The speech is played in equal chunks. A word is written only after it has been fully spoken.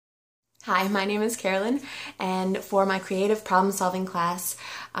Hi, my name is Carolyn, and for my creative problem solving class,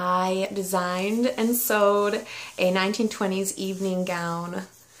 I designed and sewed a 1920s evening gown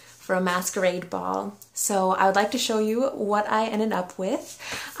for a masquerade ball. So I would like to show you what I ended up with.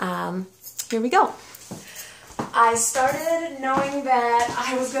 Here we go. I started knowing that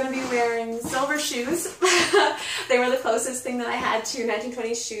I was going to be wearing silver shoes. They were the closest thing that I had to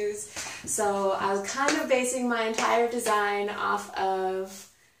 1920s shoes. So I was kind of basing my entire design off of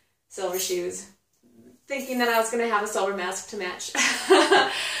silver shoes, thinking that I was going to have a silver mask to match.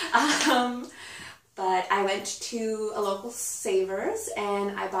 But I went to a local Savers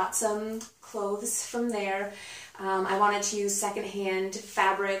and I bought some clothes from there. I wanted to use secondhand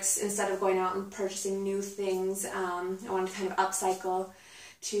fabrics instead of going out and purchasing new things. I wanted to kind of upcycle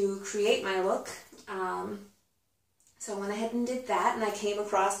to create my look. So I went ahead and did that, and I came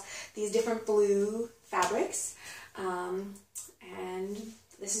across these different blue fabrics. And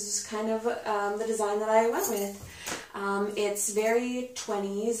this is kind of the design that I went with. It's very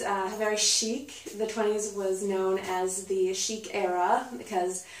 20s, very chic. The 20s was known as the chic era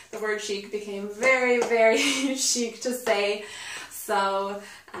because the word chic became very, very chic to say. So,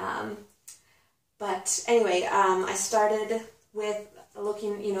 but anyway, I started with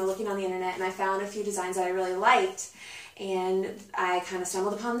looking on the internet, and I found a few designs that I really liked, and I kind of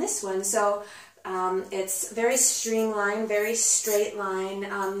stumbled upon this one. So it's very streamlined, very straight line.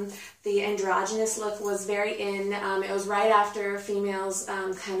 The androgynous look was very in. It was right after females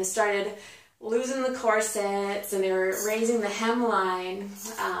kind of started losing the corsets and they were raising the hemline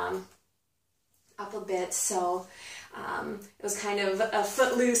up a bit. So it was kind of a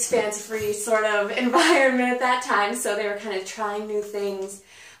footloose, fancy-free sort of environment at that time. So they were kind of trying new things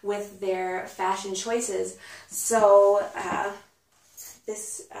with their fashion choices. So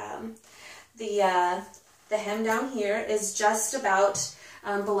the hem down here is just about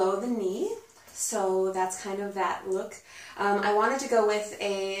below the knee, so that's kind of that look. I wanted to go with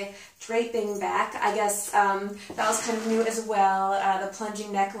a draping back. I guess that was kind of new as well, the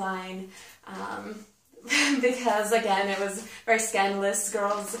plunging neckline, because again it was very scandalous.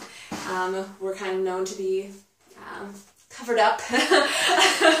 Girls were kind of known to be covered up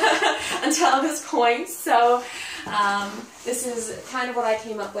until this point, so this is kind of what I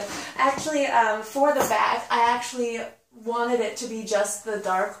came up with. Actually, for the back, I actually wanted it to be just the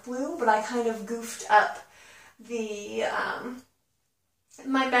dark blue, but I kind of goofed up the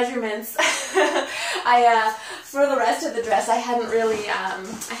my measurements. For the rest of the dress, I hadn't really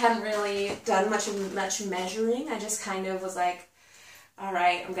done much measuring. I just kind of was like, all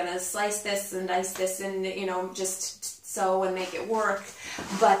right, I'm gonna slice this and dice this, and just sew and make it work.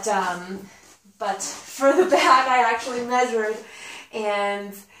 But for the back, I actually measured,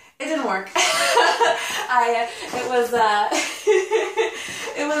 and it didn't work.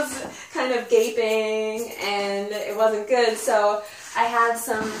 It was kind of gaping, and it wasn't good. So I had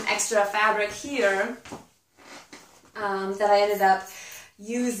some extra fabric here that I ended up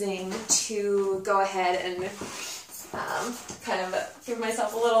using to go ahead and kind of give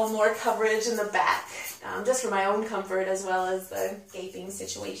myself a little more coverage in the back, just for my own comfort as well as the gaping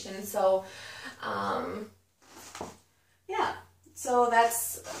situation. So, yeah, so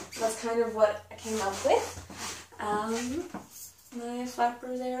that's kind of what I came up with. My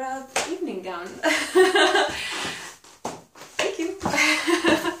Flapper era evening gown.